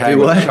mean, you were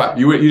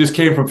you just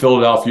came from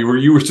Philadelphia.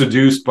 You were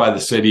seduced by the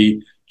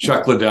city,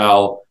 Chuck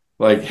Liddell,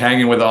 like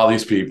hanging with all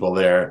these people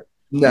there.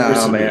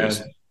 No, man.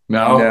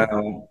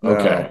 No.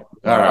 Okay.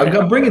 All right.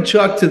 I'm bringing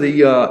Chuck to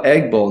the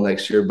Egg Bowl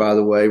next year. By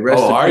the way,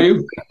 are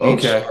you?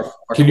 Okay.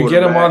 Can you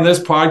get him on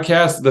this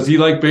podcast? Does he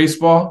like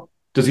baseball?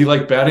 Does he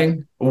like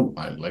betting? Oh,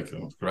 I like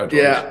him.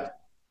 Congratulations.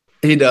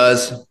 He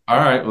does. All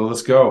right. Well,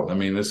 let's go. I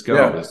mean, let's go.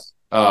 Yeah.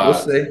 We'll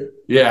see.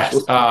 Yeah.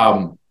 We'll see.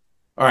 All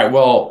right.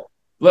 Well,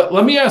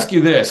 let me ask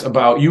you this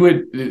about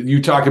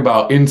you talk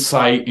about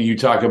insight and you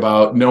talk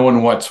about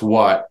knowing what's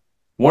what.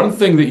 One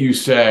thing that you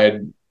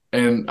said,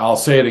 and I'll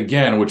say it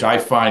again, which I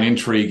find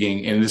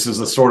intriguing, and this is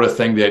the sort of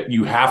thing that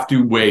you have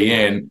to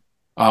weigh in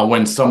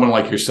when someone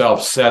like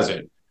yourself says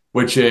it,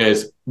 which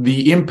is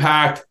the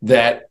impact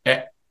that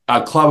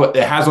a club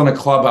it has on a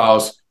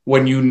clubhouse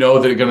when you know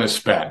they're going to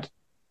spend,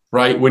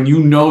 right? When you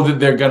know that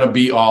they're going to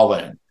be all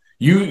in.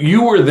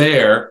 You were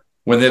there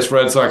when this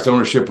Red Sox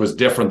ownership was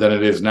different than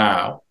it is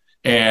now,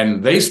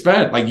 and they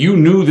spent, like, you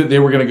knew that they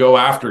were going to go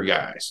after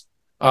guys.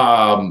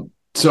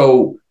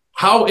 So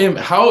how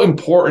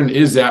important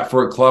is that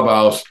for a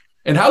clubhouse,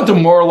 and how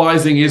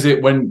demoralizing is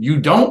it when you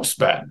don't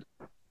spend?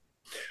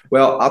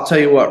 Well, I'll tell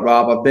you what,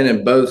 Rob, I've been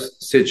in both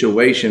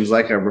situations.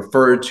 Like I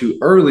referred to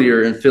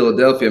earlier in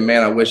Philadelphia,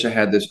 man, I wish I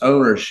had this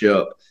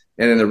ownership.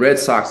 And in the Red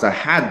Sox, I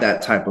had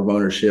that type of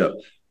ownership.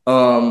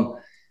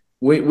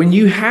 When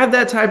you have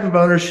that type of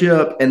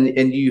ownership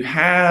and you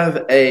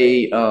have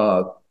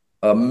a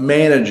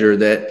manager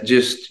that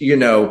just,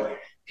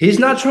 he's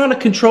not trying to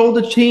control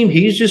the team.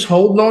 He's just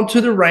holding on to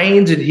the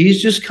reins and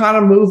he's just kind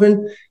of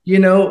moving,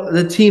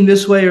 the team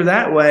this way or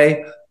that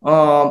way.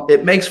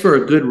 It makes for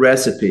a good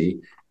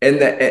recipe.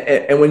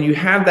 And when you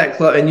have that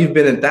club, and you've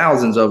been in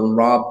thousands of them,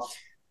 Rob,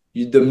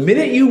 the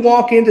minute you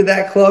walk into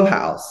that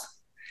clubhouse,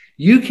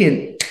 you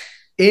can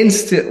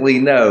instantly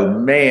know,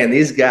 man,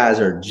 these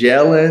guys are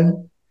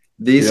gelling.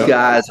 These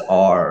guys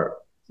are,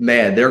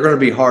 man, they're going to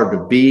be hard to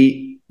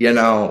beat.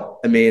 When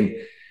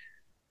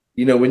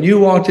you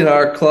walked in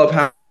our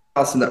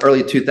clubhouse in the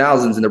early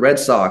 2000s in the Red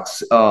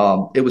Sox,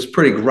 it was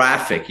pretty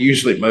graphic,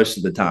 usually most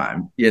of the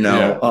time,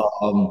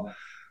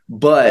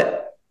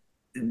 but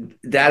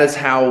that is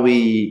how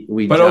we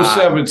But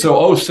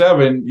jive.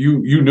 07,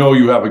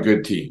 you have a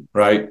good team,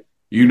 right?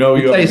 You have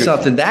a good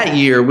something. Team. That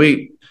year,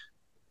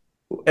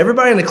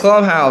 everybody in the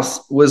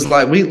clubhouse was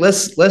like,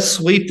 let's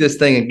sweep this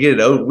thing and get it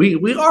over.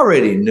 We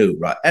already knew,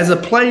 right? As a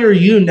player,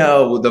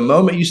 the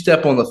moment you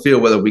step on the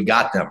field, whether we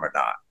got them or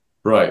not.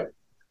 Right.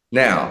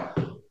 Now,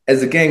 as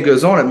the game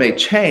goes on, it may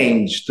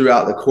change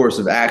throughout the course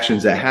of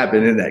actions that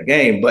happen in that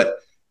game, but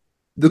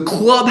the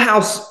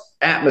clubhouse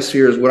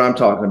atmosphere is what I'm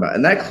talking about.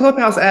 And that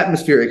clubhouse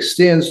atmosphere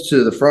extends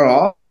to the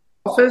front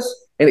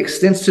office and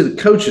extends to the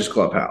coach's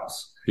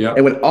clubhouse. Yeah.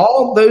 And when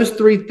all those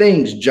three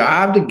things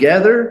jive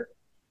together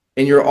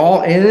and you're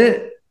all in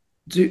it,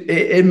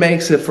 it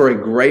makes it for a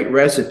great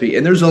recipe.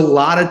 And there's a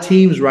lot of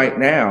teams right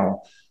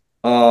now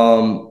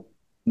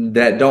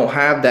that don't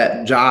have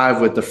that jive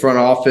with the front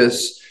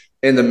office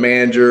and the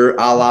manager,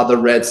 a la the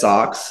Red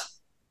Sox,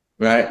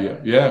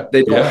 right? Yeah.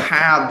 They don't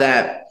have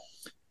that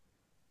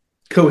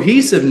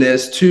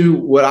cohesiveness to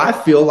what I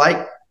feel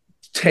like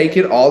take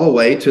it all the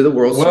way to the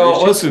World Series.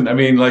 Well, listen, I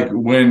mean, like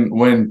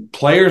when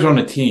players on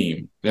a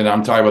team, and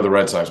I'm talking about the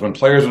Red Sox, when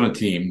players on a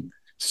team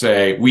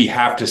say, we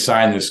have to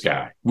sign this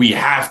guy,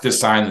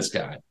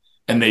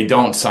 and they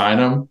don't sign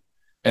him,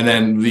 and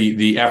then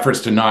the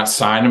efforts to not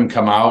sign him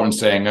come out and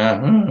saying,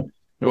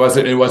 it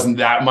wasn't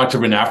that much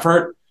of an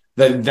effort,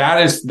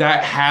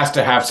 that has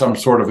to have some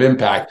sort of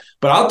impact.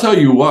 But I'll tell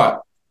you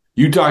what,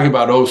 you talk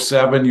about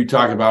 07, you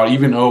talk about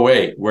even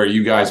 08, where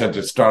you guys had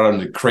to start on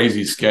the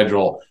crazy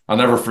schedule. I'll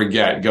never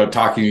forget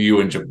talking to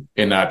you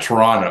in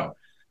Toronto,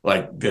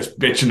 like this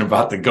bitching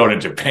about the go to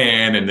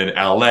Japan and then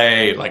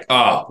LA, like,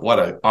 oh, what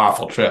an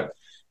awful trip.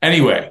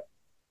 Anyway,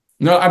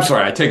 no, I'm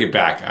sorry, I take it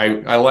back.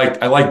 I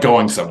like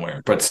going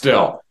somewhere, but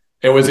still,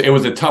 it was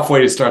a tough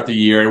way to start the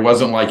year. It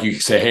wasn't like you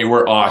say, hey,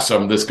 we're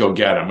awesome, let's go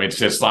get them. It's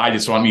just, I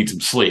just want to need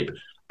some sleep.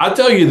 I'll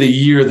tell you the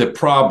year that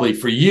probably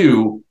for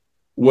you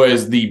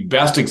was the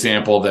best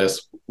example of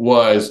this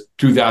was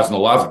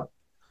 2011,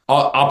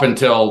 up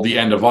until the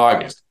end of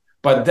August.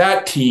 But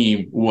that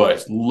team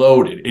was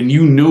loaded, and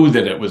you knew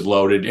that it was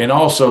loaded, and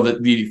also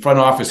that the front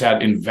office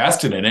had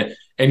invested in it.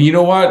 And you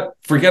know what?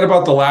 Forget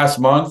about the last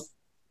month.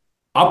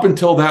 Up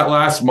until that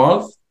last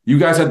month, you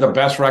guys had the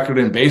best record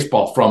in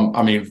baseball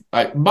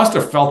I must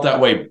have felt that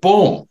way,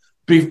 boom,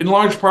 in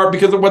large part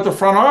because of what the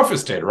front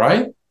office did,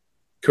 right?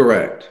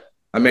 Correct.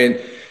 I mean,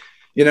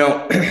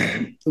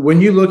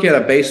 when you look at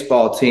a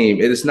baseball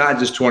team, it is not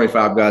just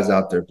 25 guys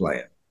out there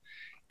playing.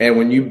 And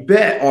when you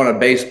bet on a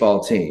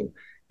baseball team,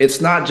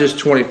 it's not just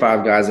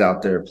 25 guys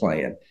out there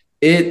playing.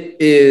 It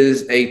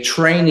is a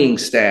training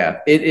staff.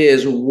 It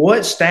is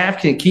what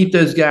staff can keep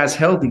those guys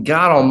healthy.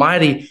 God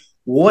almighty,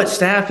 what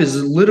staff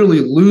is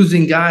literally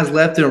losing guys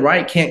left and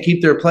right, can't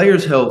keep their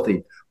players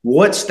healthy.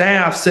 What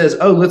staff says,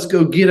 oh, let's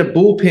go get a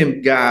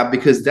bullpen guy,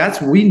 because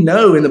we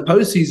know in the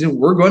postseason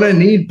we're going to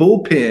need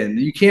bullpen.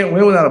 You can't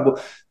win without a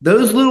bullpen.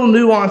 Those little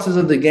nuances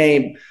of the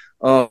game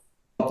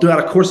throughout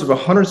a course of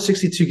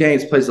 162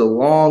 games plays a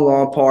long,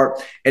 long part.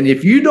 And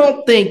if you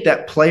don't think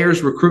that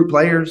players recruit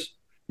players,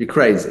 you're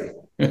crazy.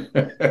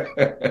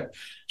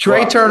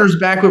 Trey Turner's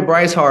back with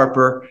Bryce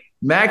Harper.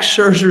 Max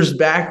Scherzer's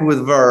back with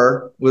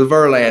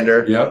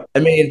Verlander. Yep. I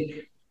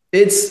mean,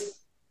 it's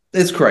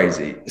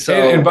crazy. So,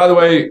 and by the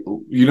way,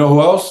 you know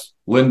who else?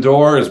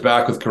 Lindor is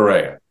back with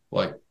Correa.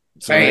 So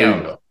there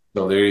you go.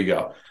 So there you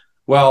go.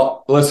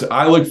 Well, listen,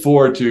 I look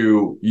forward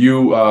to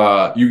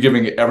you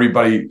giving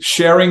everybody,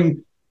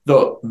 sharing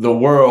the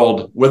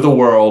world with the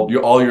world,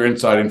 all your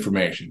inside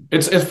information.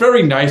 It's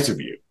very nice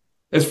of you.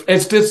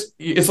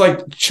 It's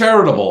like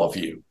charitable of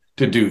you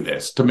to do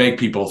this, to make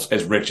people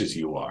as rich as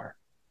you are.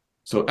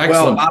 So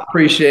excellent. Well, I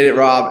appreciate it,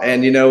 Rob.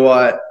 And you know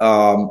what?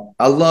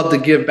 I love to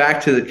give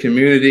back to the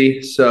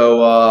community.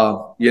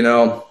 So,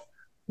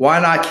 why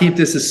not keep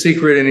this a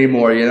secret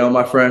anymore,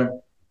 my friend?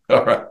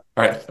 All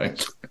right.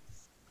 Thanks.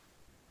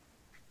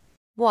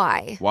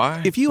 Why?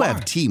 If you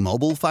have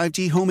T-Mobile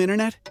 5G home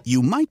internet,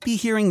 you might be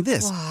hearing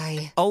this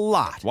a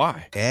lot.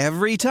 Why?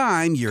 Every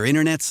time your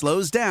internet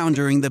slows down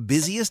during the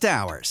busiest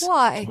hours.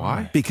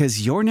 Why?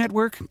 Because your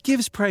network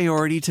gives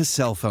priority to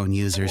cell phone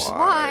users.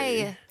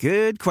 Why?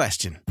 Good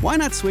question. Why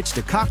not switch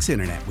to Cox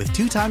Internet with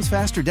 2 times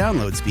faster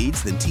download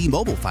speeds than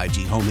T-Mobile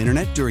 5G home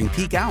internet during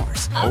peak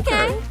hours?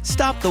 Okay.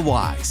 Stop the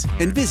whys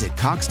and visit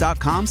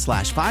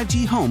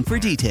cox.com/5G home for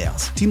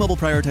details. T-Mobile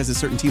prioritizes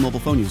certain T-Mobile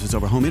phone users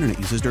over home internet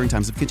users during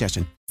times of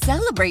congestion.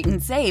 Celebrate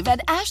and save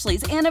at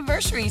Ashley's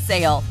Anniversary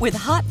Sale. With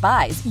Hot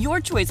Buys, your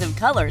choice of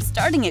colors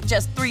starting at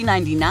just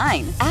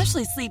 $3.99.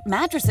 Ashley Sleep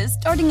mattresses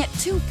starting at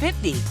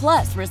 $2.50.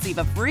 Plus, receive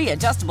a free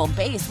adjustable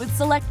base with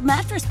select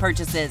mattress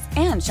purchases.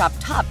 And shop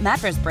top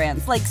mattress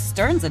brands like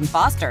Stearns &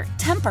 Foster,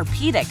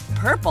 Tempur-Pedic,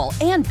 Purple,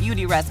 and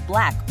Beautyrest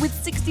Black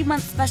with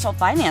 60-month special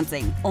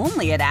financing.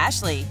 Only at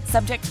Ashley.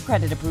 Subject to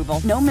credit approval.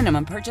 No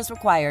minimum purchase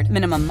required.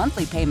 Minimum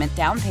monthly payment,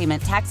 down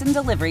payment, tax, and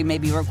delivery may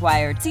be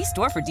required. See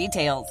store for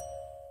details.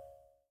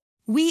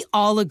 We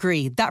all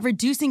agree that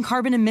reducing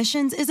carbon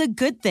emissions is a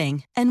good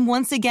thing. And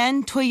once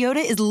again, Toyota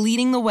is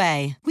leading the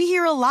way. We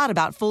hear a lot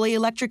about fully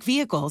electric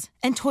vehicles,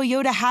 and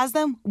Toyota has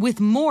them with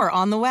more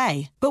on the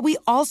way. But we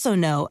also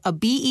know a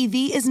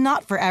BEV is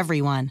not for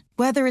everyone,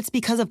 whether it's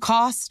because of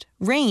cost,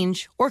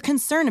 range, or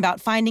concern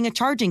about finding a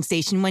charging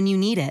station when you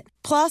need it.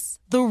 Plus,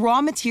 the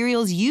raw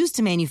materials used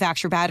to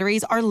manufacture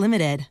batteries are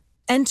limited.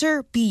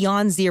 Enter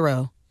Beyond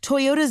Zero,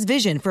 Toyota's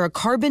vision for a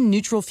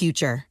carbon-neutral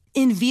future.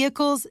 In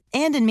vehicles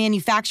and in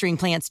manufacturing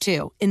plants,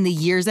 too, in the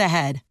years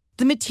ahead.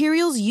 The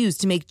materials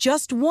used to make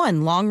just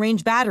one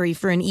long-range battery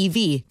for an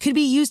EV could be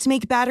used to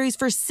make batteries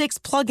for 6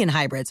 plug-in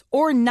hybrids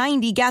or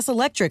 90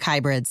 gas-electric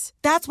hybrids.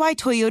 That's why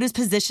Toyota's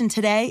position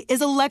today is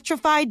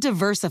electrified,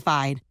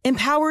 diversified,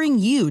 empowering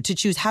you to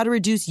choose how to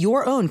reduce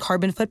your own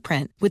carbon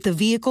footprint with the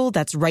vehicle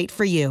that's right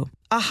for you.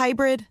 A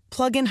hybrid,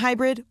 plug-in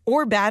hybrid,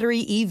 or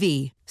battery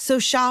EV. So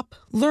shop,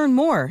 learn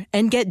more,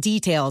 and get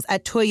details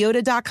at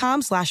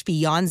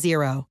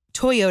toyota.com/beyondzero.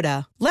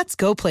 Toyota, let's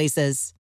go places.